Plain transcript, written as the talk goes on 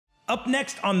Up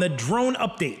next on the drone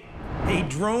update, a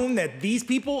drone that these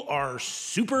people are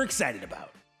super excited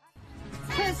about.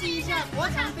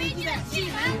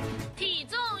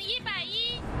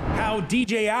 How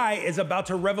DJI is about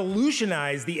to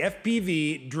revolutionize the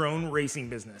FPV drone racing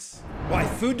business. Why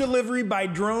food delivery by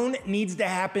drone needs to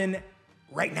happen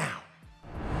right now.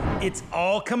 It's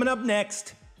all coming up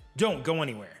next. Don't go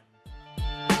anywhere.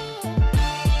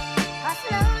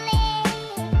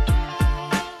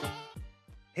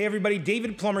 Hey everybody,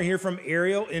 David Plummer here from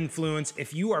Aerial Influence.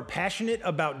 If you are passionate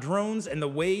about drones and the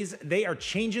ways they are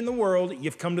changing the world,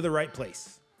 you've come to the right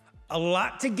place. A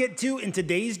lot to get to in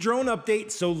today's drone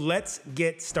update, so let's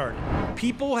get started.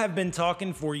 People have been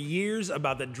talking for years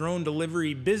about the drone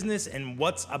delivery business and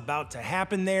what's about to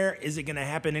happen there. Is it gonna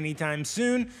happen anytime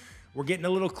soon? We're getting a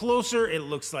little closer. It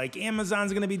looks like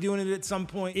Amazon's gonna be doing it at some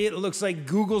point. It looks like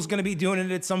Google's gonna be doing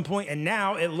it at some point. And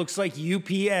now it looks like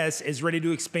UPS is ready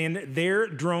to expand their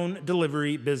drone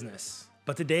delivery business.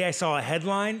 But today I saw a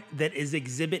headline that is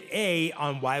Exhibit A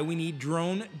on why we need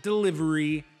drone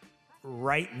delivery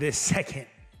right this second.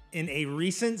 In a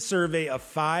recent survey of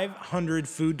 500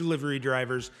 food delivery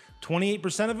drivers,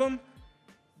 28% of them,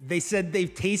 they said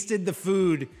they've tasted the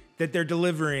food that they're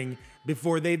delivering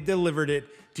before they've delivered it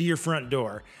to your front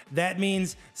door. That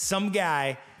means some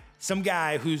guy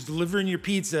who's delivering your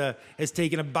pizza has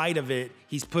taken a bite of it.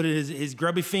 He's put his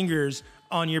grubby fingers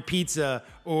on your pizza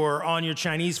or on your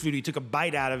Chinese food. He took a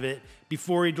bite out of it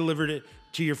before he delivered it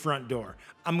to your front door.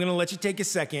 I'm gonna let you take a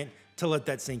second to let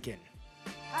that sink in.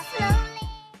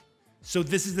 So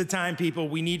this is the time, people.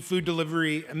 We need food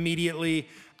delivery immediately.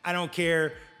 I don't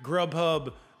care,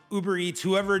 Grubhub, Uber Eats,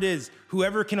 whoever it is,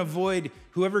 whoever can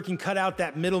cut out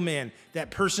that middleman, that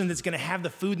person that's gonna have the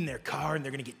food in their car and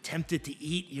they're gonna get tempted to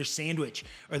eat your sandwich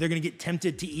or they're gonna get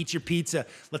tempted to eat your pizza.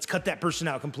 Let's cut that person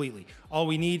out completely. All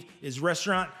we need is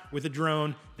restaurant with a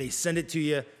drone. They send it to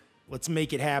you. Let's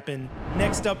make it happen.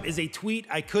 Next up is a tweet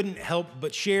I couldn't help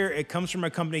but share. It comes from a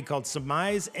company called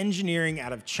Samize Engineering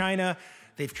out of China.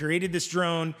 They've created this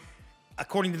drone.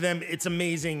 According to them, it's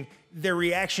amazing. Their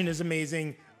reaction is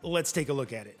amazing. Let's take a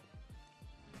look at it.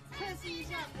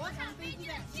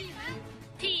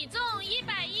 体重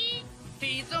110，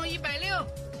体重160，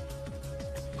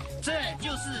这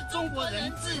就是中国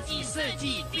人自己设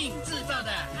计并制造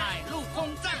的海陆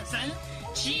空战神，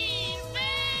起飞！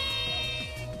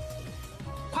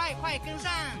快跟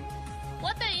上！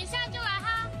我等一下就来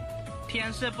哈。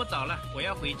天色不早了，我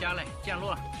要回家了，降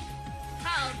落。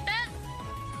好的。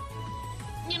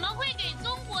你们会给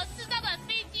中国制造的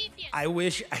飞机点？ I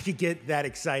wish I could get that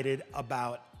excited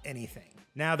about anything.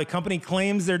 Now, the company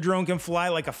claims their drone can fly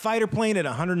like a fighter plane at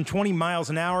 120 miles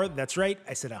an hour. That's right,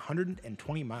 I said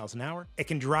 120 miles an hour. It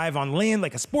can drive on land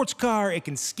like a sports car. It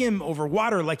can skim over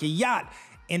water like a yacht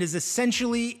and is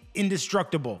essentially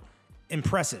indestructible.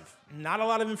 Impressive. Not a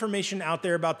lot of information out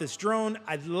there about this drone.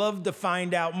 I'd love to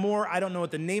find out more. I don't know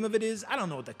what the name of it is. I don't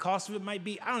know what the cost of it might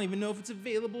be. I don't even know if it's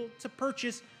available to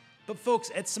purchase. But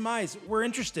folks at Samize, we're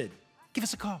interested. Give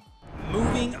us a call.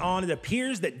 Moving on, it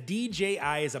appears that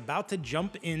DJI is about to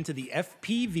jump into the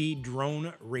FPV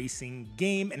drone racing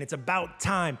game, and it's about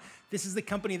time. This is the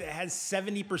company that has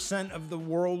 70% of the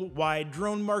worldwide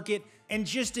drone market, and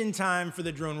just in time for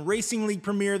the Drone Racing League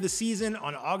premiere of the season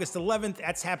on August 11th.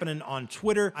 That's happening on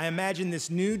Twitter. I imagine this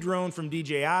new drone from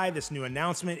DJI, this new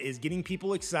announcement, is getting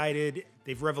people excited.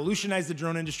 They've revolutionized the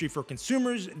drone industry for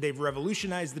consumers. They've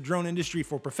revolutionized the drone industry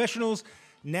for professionals.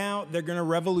 Now they're gonna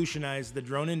revolutionize the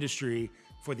drone industry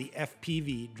for the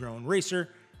FPV drone racer.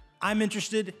 I'm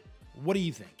interested. What do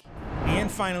you think?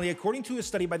 And finally, according to a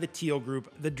study by the Teal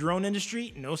Group, the drone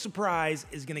industry, no surprise,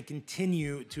 is gonna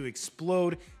continue to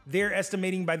explode. They're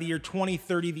estimating by the year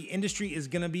 2030, the industry is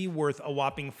gonna be worth a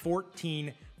whopping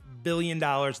 $14 billion.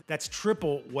 That's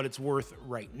triple what it's worth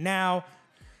right now.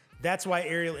 That's why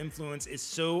Aerial Influence is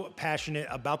so passionate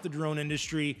about the drone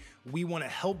industry. We wanna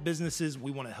help businesses,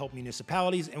 we wanna help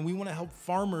municipalities, and we wanna help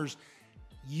farmers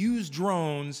use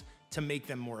drones to make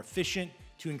them more efficient,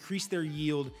 to increase their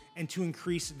yield, and to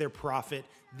increase their profit.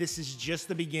 This is just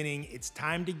the beginning. It's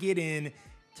time to get in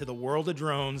to the world of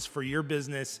drones for your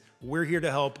business. We're here to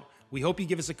help. We hope you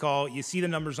give us a call. You see the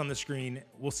numbers on the screen.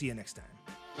 We'll see you next time.